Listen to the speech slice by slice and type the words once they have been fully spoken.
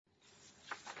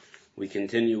We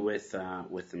continue with the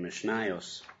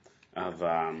Mishnayos of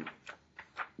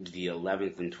the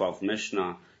 11th and 12th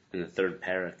Mishnah in the third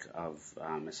parak of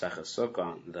Masechah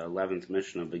Sukkah. The 11th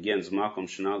Mishnah begins, Makom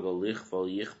shenago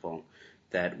lichvol yichpol,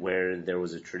 that where there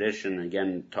was a tradition,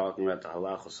 again talking about the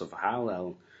halachos of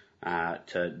Hallel,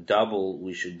 to double,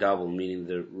 we should double, meaning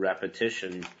the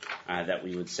repetition that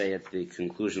we would say at the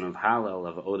conclusion of Hallel,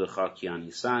 of Odecha ki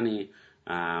anisani,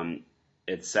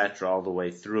 etc., all the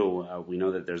way through. We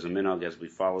know that there's a minhag as we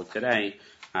follow today,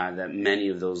 that many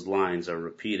of those lines are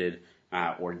repeated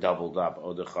or doubled up.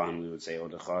 Odecha, and we would say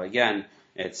Odecha again,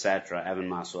 etc. Evan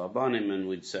masu abanim, and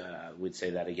we'd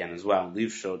say that again as well.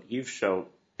 Livshot, yivshot,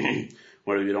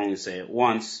 where you would only say it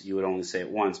once, you would only say it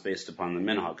once based upon the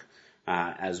minhag.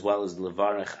 As well as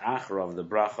levarech acharav, the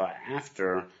bracha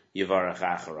after yivarech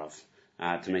acharav.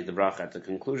 To make the bracha at the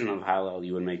conclusion of Hallel,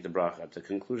 you would make the bracha at the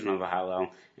conclusion of a Hallel,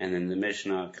 and then the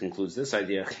Mishnah concludes this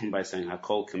idea by saying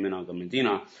Hakol Kaminhag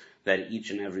Medina, that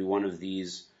each and every one of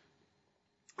these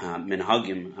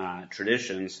minhagim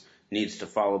traditions needs to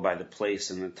follow by the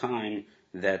place and the time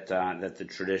that the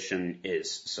tradition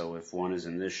is. So if one is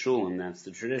in this shul and that's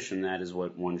the tradition, that is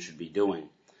what one should be doing.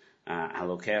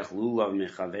 Halokech lulav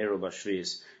mechaveru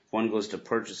bashvis. If one goes to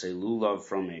purchase a lulav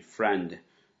from a friend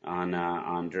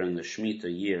on during the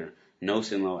Shemitah year,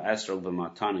 nosin lo esrog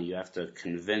b'matana, you have to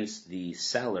convince the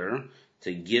seller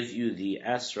to give you the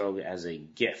esrog as a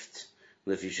gift.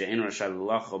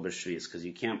 Because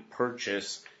you can't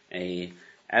purchase a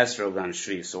esrog on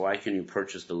shvi. So why can you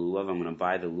purchase the lulav? I'm going to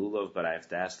buy the lulav, but I have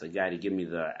to ask the guy to give me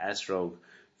the esrog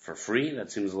for free?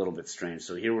 That seems a little bit strange.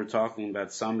 So here we're talking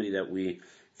about somebody that we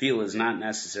feel is not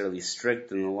necessarily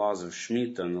strict in the laws of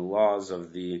Shemitah and the laws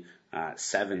of the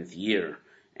seventh year.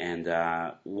 And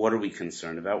what are we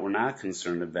concerned about? We're not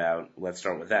concerned about, let's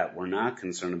start with that, we're not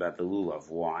concerned about the lulav.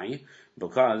 Why?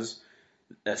 Because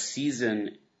a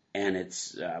season and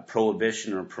its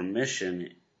prohibition or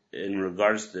permission in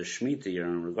regards to the Shemitah year,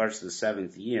 in regards to the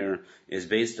seventh year, is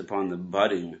based upon the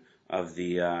budding of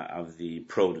the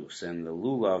produce. And the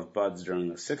lulav buds during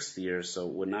the sixth year, so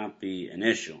it would not be an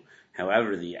issue.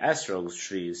 However, the esrog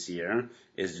shvius here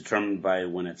is determined by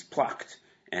when it's plucked.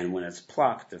 And when it's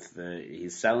plucked, if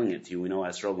he's selling it to you, we know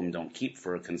esrogim don't keep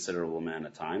for a considerable amount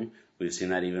of time. We've seen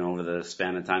that even over the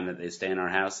span of time that they stay in our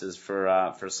houses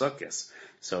for Succah.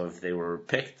 So if they were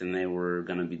picked and they were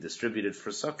going to be distributed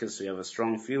for Succah, we have a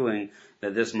strong feeling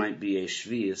that this might be a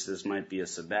shvius, this might be a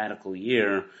sabbatical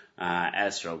year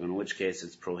esrog, in which case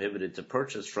it's prohibited to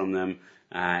purchase from them,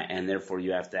 and therefore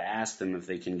you have to ask them if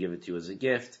they can give it to you as a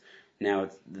gift.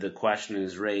 Now the question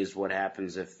is raised, what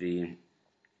happens if the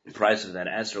price of that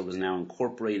esrog is now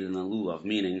incorporated in the lulav,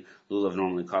 meaning lulav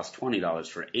normally costs $20.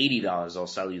 For $80, I'll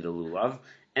sell you the lulav,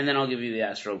 and then I'll give you the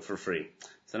esrog for free.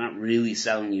 So they're not really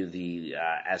selling you the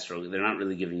esrog. They're not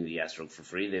really giving you the esrog for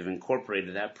free. They've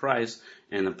incorporated that price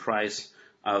and the price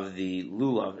of the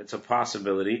lulav. It's a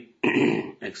possibility.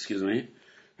 Excuse me.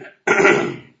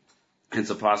 It's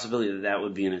a possibility that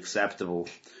would be an acceptable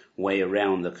way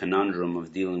around the conundrum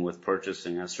of dealing with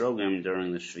purchasing esrogim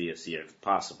during the Shvius year,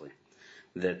 possibly.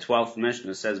 The 12th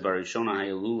Mishnah says, Barishona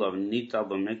hayalulav nita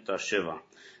b'mikdash shiva,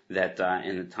 that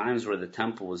in the times where the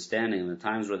temple was standing, in the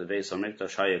times where the Beis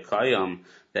HaMikdash hayakayam,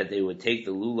 that they would take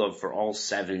the lulav for all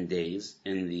 7 days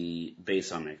in the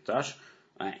Beis HaMikdash,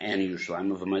 and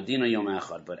Yerushalayim of Medina Yom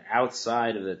Echad, but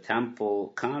outside of the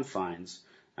temple confines,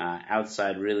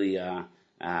 outside really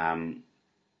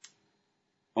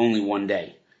only 1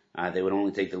 day. They would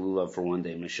only take the lulav for 1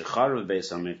 day. Meshachar of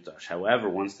Beis HaMikdash. However,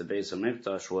 once the Beis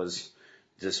HaMikdash was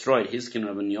destroyed, Hiskin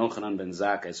Rabban Yochanan ben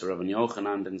Zakkai. So Rabban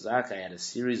Yochanan ben Zakkai had a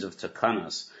series of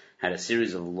takanas, had a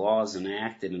series of laws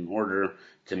enacted in order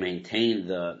to maintain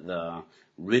the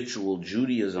ritual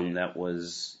Judaism that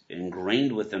was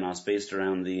ingrained within us based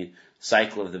around the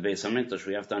cycle of the Beis HaMikdash.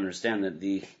 We have to understand that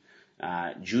the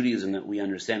Judaism that we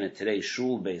understand it today,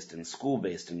 shul-based and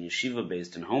school-based and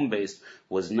yeshiva-based and home-based,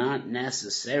 was not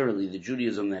necessarily the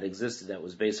Judaism that existed that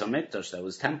was Beis HaMikdash, that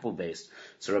was temple-based.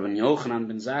 So Rabban Yochanan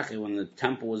ben Zakkai, when the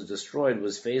temple was destroyed,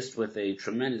 was faced with a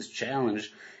tremendous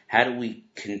challenge. How do we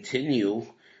continue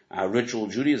ritual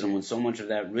Judaism when so much of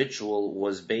that ritual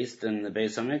was based in the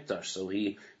Beis HaMikdash? So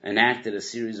he enacted a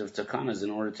series of takanas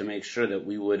in order to make sure that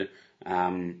we would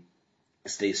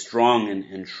stay strong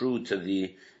and true to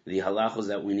the halachos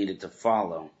that we needed to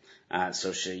follow.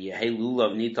 So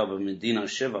lulav nita b'medina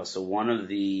shiva. So one of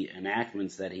the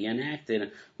enactments that he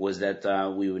enacted was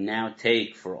that we would now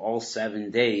take for all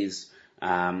 7 days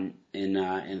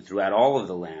in throughout all of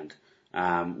the land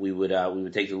we would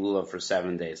take the lulav for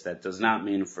 7 days. That does not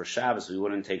mean for Shabbos we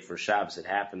wouldn't take for Shabbos. It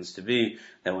happens to be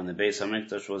that when the Beis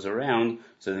Hamikdash was around,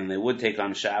 so then they would take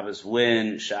on Shabbos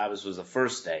when Shabbos was the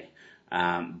first day.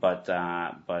 But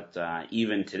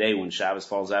even today, when Shabbos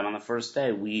falls out on the first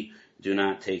day, we do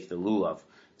not take the lulav.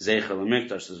 Zecher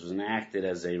L'Mikdash, this was enacted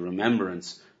as a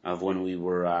remembrance of when we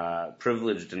were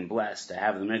privileged and blessed to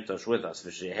have the Mikdash with us.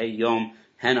 V'shehei Yom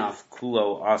Henaf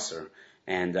Kulo Aser.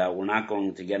 And we're not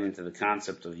going to get into the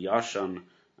concept of Yashon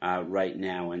right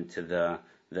now, into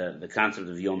the concept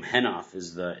of Yom Henaf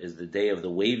is the day of the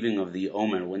waving of the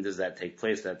Omer. When does that take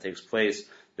place? That takes place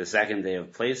the second day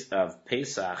of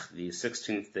Pesach, the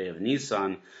 16th day of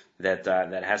Nisan.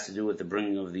 That has to do with the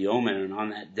bringing of the Omer. And on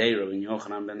that day, Rabbi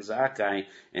Yochanan ben Zakkai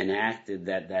enacted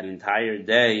that entire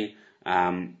day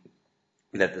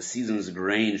that the season's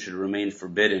grain should remain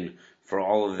forbidden for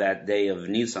all of that day of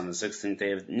Nisan, the 16th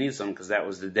day of Nisan, because that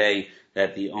was the day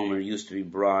that the Omer used to be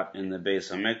brought in the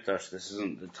Beis Hamikdash. This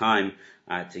isn't the time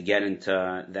to get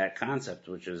into that concept,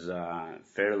 which is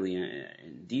fairly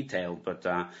detailed, but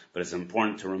it's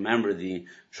important to remember the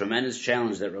tremendous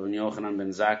challenge that Rabbi Yochanan ben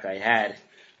Zakkai had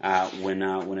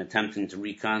when attempting to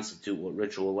reconstitute what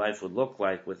ritual life would look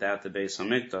like without the Beis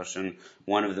Hamikdash. And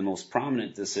one of the most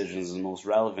prominent decisions and most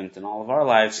relevant in all of our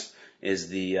lives is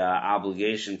the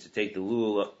obligation to take the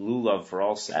lulav for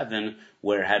all 7,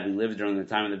 where had we lived during the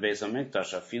time of the Beis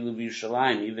Hamikdash, afilu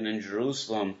b'Yerushalayim, even in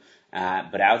Jerusalem,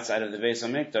 but outside of the Beis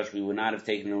Hamikdash, we would not have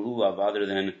taken the lulav other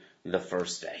than the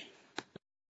first day.